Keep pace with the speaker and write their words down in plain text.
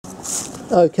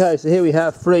Okay, so here we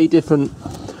have three different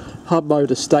hub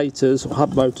motor stators, or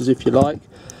hub motors if you like.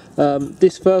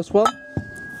 This first one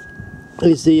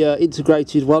is the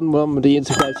integrated one with the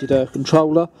integrated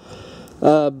controller.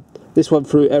 This one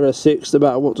through error 6, no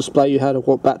matter what display you had or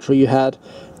what battery you had,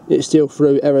 it's still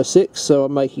through error 6, so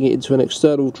I'm making it into an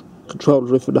external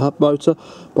controller for the hub motor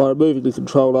by removing the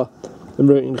controller and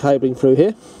routing the cabling through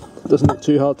here. It doesn't look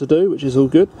too hard to do, which is all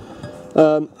good.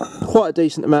 Quite a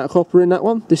decent amount of copper in that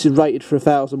one. This is rated for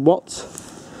 1000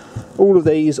 watts. All of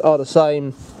these are the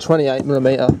same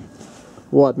 28mm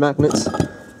wide magnets.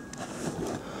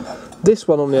 This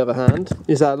one, on the other hand,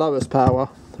 is our lowest power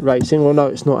rating. Well, no,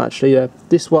 it's not actually.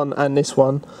 This one and this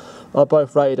one are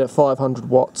both rated at 500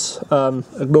 watts.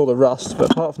 Ignore the rust,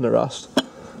 but apart from the rust,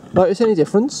 notice any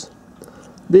difference?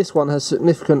 This one has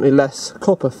significantly less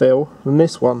copper fill than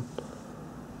this one.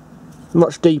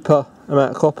 Much deeper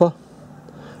amount of copper.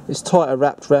 It's tighter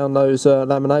wrapped around those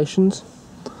laminations.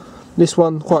 This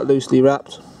one quite loosely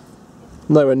wrapped.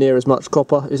 Nowhere near as much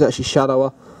copper. It's actually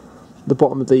shallower. The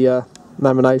bottom of the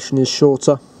lamination is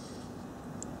shorter.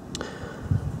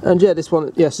 And yeah, this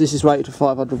one, yes, this is rated for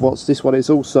 500 watts. This one is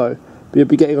also, but you'll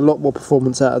be getting a lot more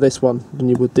performance out of this one than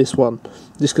you would this one.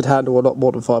 This could handle a lot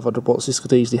more than 500 watts. This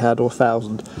could easily handle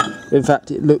 1000. In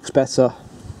fact, it looks better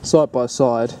side by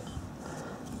side.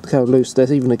 Look how loose.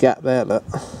 There's even a gap there. Look.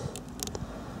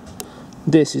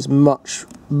 This is much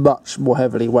more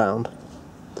heavily wound.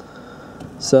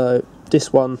 So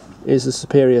this one is the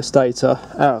superior stator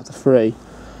out of the three.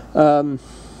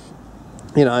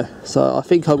 You know, so I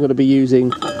think I'm going to be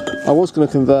using. I was going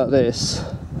to convert this.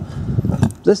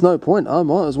 There's no point. I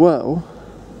might as well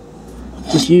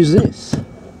just use this.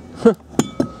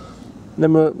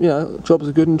 Then we're, you know, jobs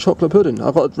are good and chocolate pudding.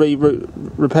 I've got to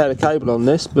repair the cable on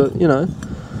this, but you know,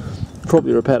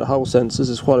 probably repair the whole sensors.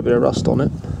 There's quite a bit of rust on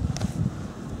it.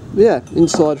 Yeah,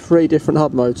 inside three different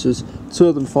hub motors, two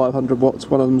of them 500 watts,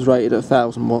 one of them's rated at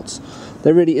 1000 watts.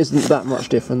 There really isn't that much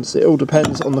difference. It all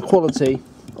depends on the quality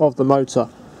of the motor.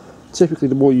 Typically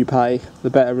the more you pay, the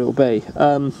better it'll be.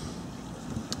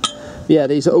 Yeah,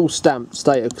 these are all stamped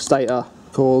stator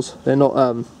cores. They're not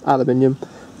aluminium.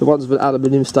 The ones with an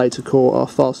aluminium stator core are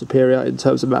far superior in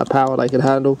terms of amount of power they can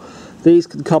handle. These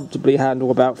can comfortably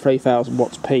handle about 3000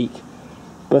 watts peak.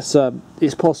 But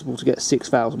it's possible to get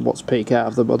 6000 watts peak out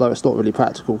of them, although it's not really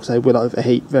practical because they will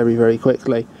overheat very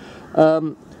quickly.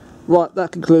 Right,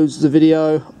 that concludes the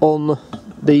video on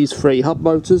these three hub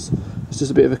motors. It's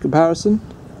just a bit of a comparison.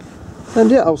 And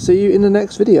yeah, I'll see you in the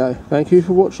next video. Thank you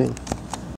for watching.